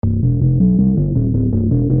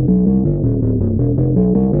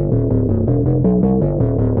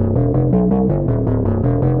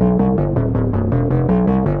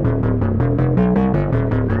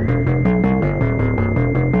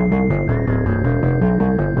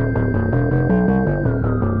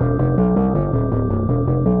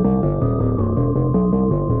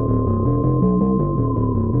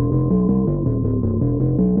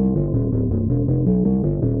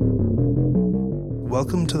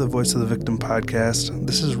the Voice of the Victim podcast.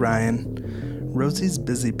 This is Ryan. Rosie's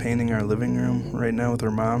busy painting our living room right now with her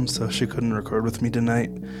mom, so she couldn't record with me tonight.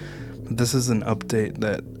 But this is an update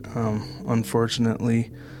that, unfortunately,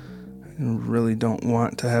 I really don't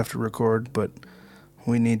want to have to record, but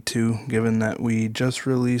we need to, given that we just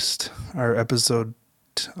released our episode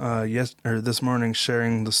this morning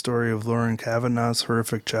sharing the story of Lauren Kavanaugh's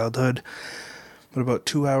horrific childhood. But about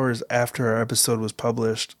 2 hours after our episode was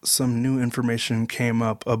published, some new information came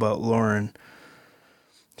up about Lauren.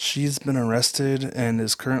 She's been arrested and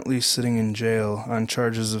is currently sitting in jail on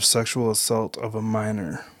charges of sexual assault of a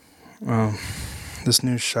minor. This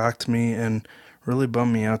news shocked me and really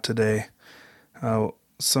bummed me out today.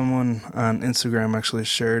 Someone on Instagram actually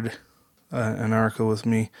shared an article with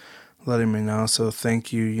me letting me know, so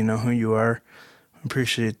thank you. You know who you are.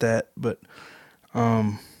 Appreciate that. But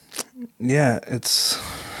yeah, it's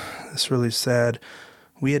really sad.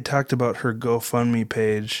 We had talked about her GoFundMe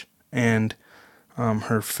page and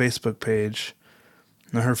her Facebook page.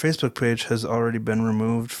 Now, her Facebook page has already been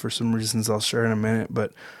removed for some reasons I'll share in a minute,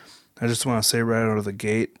 but I just want to say right out of the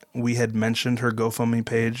gate, we had mentioned her GoFundMe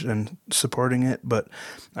page and supporting it, but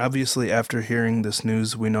obviously after hearing this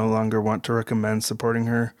news, we no longer want to recommend supporting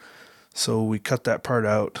her, so we cut that part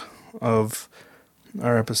out of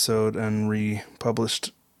our episode and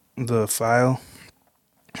republished the file.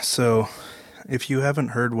 So if you haven't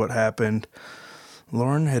heard what happened,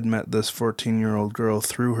 Lauren had met this 14-year-old girl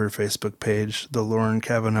through her Facebook page, the Lauren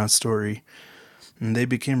Kavanaugh story, and they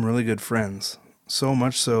became really good friends. So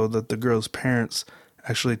much so that the girl's parents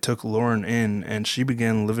actually took Lauren in and she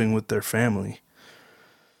began living with their family.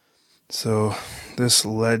 So this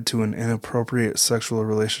led to an inappropriate sexual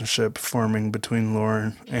relationship forming between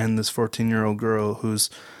Lauren and this 14-year-old girl whose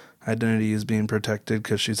identity is being protected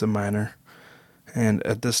because she's a minor. And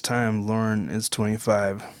at this time, Lauren is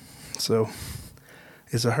 25. So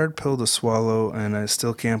it's a hard pill to swallow, and I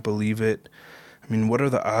still can't believe it. I mean, what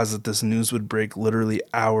are the odds that this news would break literally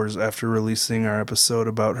hours after releasing our episode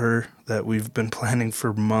about her that we've been planning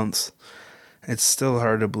for months? It's still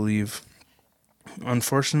hard to believe.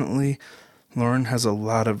 Unfortunately, Lauren has a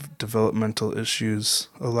lot of developmental issues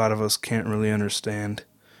a lot of us can't really understand.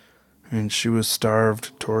 I mean, she was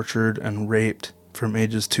starved, tortured, and raped from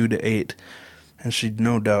ages 2 to 8, and she'd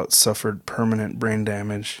no doubt suffered permanent brain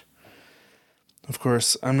damage. Of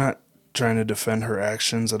course, I'm not trying to defend her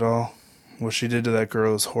actions at all. What she did to that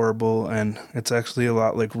girl is horrible, and it's actually a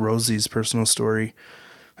lot like Rosie's personal story.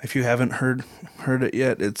 If you haven't heard it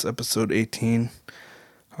yet, it's episode 18.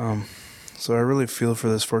 So I really feel for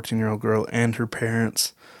this 14-year-old girl and her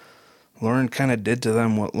parents. Lauren kind of did to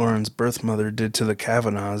them what Lauren's birth mother did to the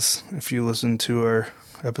Kavanaughs. If you listen to our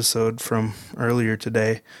episode from earlier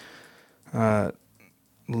today,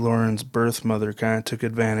 Lauren's birth mother kind of took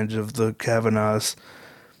advantage of the Kavanaughs,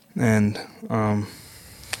 and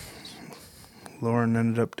Lauren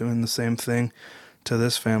ended up doing the same thing to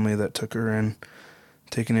this family that took her in,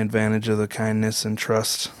 taking advantage of the kindness and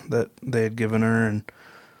trust that they had given her, and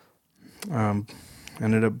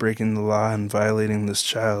ended up breaking the law and violating this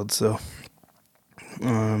child. So,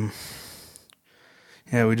 yeah,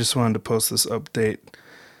 we just wanted to post this update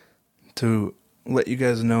to let you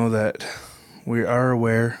guys know that we are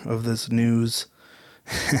aware of this news.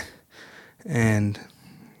 And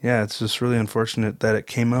yeah, it's just really unfortunate that it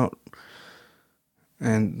came out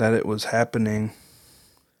and that it was happening.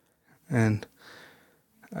 And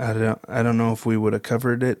I don't know if we would have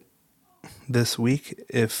covered it this week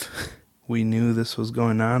if we knew this was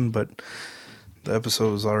going on, but the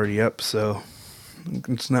episode was already up, so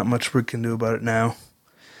it's not much we can do about it now.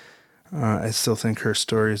 I still think her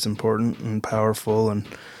story is important and powerful, and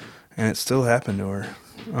it still happened to her.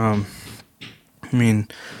 I mean,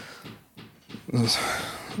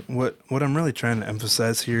 what I'm really trying to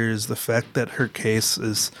emphasize here is the fact that her case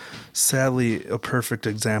is sadly a perfect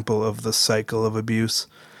example of the cycle of abuse.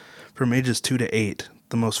 From ages 2 to 8,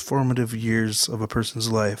 the most formative years of a person's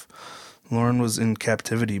life, Lauren was in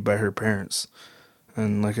captivity by her parents.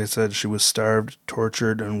 And like I said, she was starved,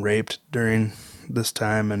 tortured, and raped during this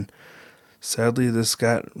time, and sadly this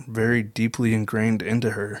got very deeply ingrained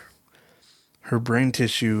into her. Her brain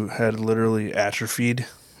tissue had literally atrophied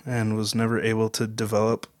and was never able to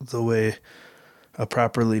develop the way a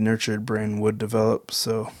properly nurtured brain would develop,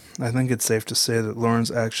 so I think it's safe to say that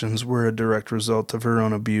Lauren's actions were a direct result of her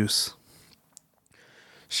own abuse.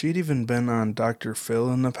 She'd even been on Dr. Phil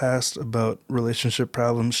in the past about relationship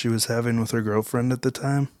problems she was having with her girlfriend at the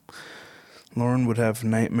time. Lauren would have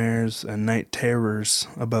nightmares and night terrors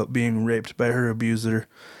about being raped by her abuser,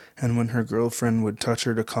 and when her girlfriend would touch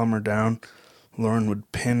her to calm her down, Lauren would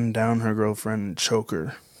pin down her girlfriend and choke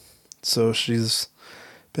her. So she's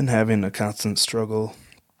been having a constant struggle.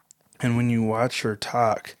 And when you watch her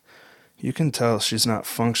talk, you can tell she's not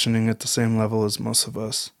functioning at the same level as most of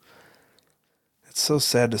us. It's so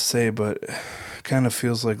sad to say, but it kind of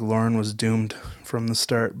feels like Lauren was doomed from the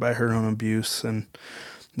start by her own abuse, and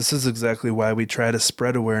this is exactly why we try to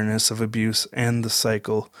spread awareness of abuse and the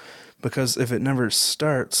cycle, because if it never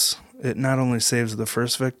starts, it not only saves the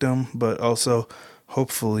first victim, but also,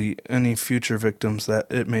 hopefully, any future victims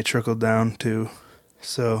that it may trickle down to.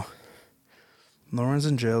 So, Lauren's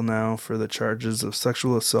in jail now for the charges of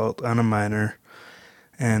sexual assault on a minor,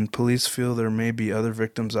 and police feel there may be other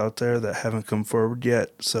victims out there that haven't come forward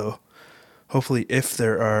yet, so hopefully if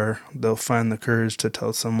there are, they'll find the courage to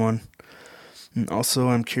tell someone. And also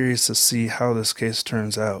I'm curious to see how this case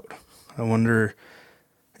turns out. I wonder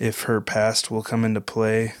if her past will come into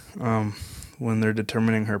play when they're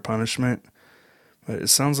determining her punishment. But it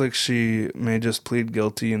sounds like she may just plead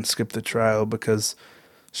guilty and skip the trial because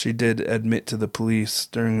she did admit to the police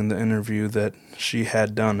during the interview that she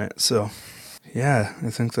had done it. So yeah, I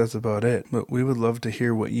think that's about it. But we would love to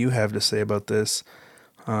hear what you have to say about this.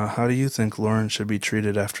 How do you think Lauren should be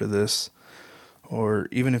treated after this? Or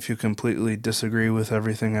even if you completely disagree with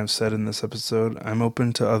everything I've said in this episode, I'm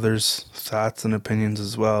open to others' thoughts and opinions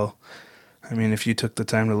as well. I mean, if you took the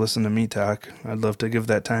time to listen to me talk, I'd love to give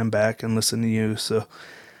that time back and listen to you. So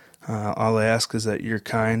all I ask is that you're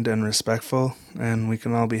kind and respectful, and we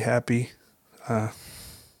can all be happy.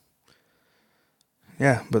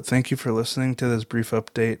 Yeah, but thank you for listening to this brief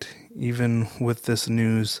update. Even with this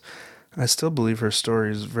news, I still believe her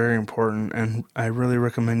story is very important, and I really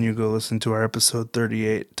recommend you go listen to our episode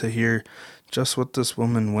 38 to hear just what this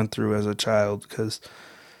woman went through as a child, because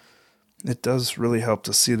it does really help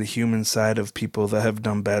to see the human side of people that have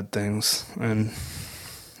done bad things. And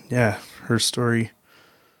yeah, her story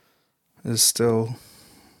is still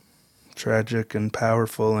tragic and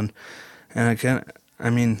powerful, and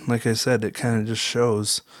like I said, it kind of just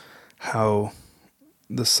shows how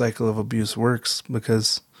the cycle of abuse works,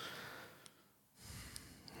 because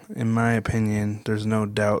in my opinion, there's no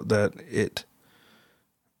doubt that it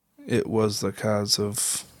was the cause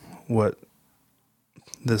of what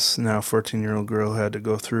this now 14-year-old girl had to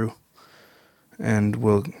go through and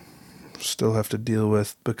will still have to deal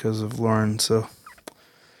with because of Lauren. So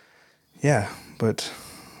yeah, but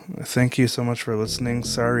thank you so much for listening.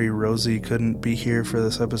 Sorry Rosie couldn't be here for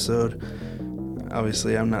this episode.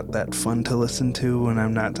 Obviously, I'm not that fun to listen to when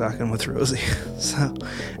I'm not talking with Rosie.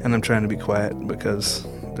 And I'm trying to be quiet because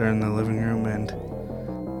they're in the living room and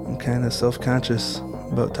I'm kind of self-conscious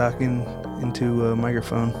about talking into a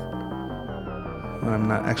microphone when I'm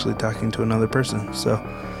not actually talking to another person. So,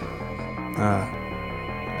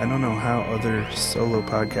 I don't know how other solo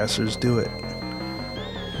podcasters do it.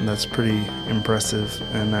 And that's pretty impressive,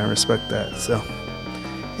 and I respect that. So,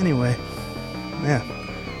 anyway, yeah,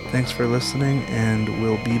 thanks for listening, and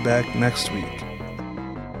we'll be back next week.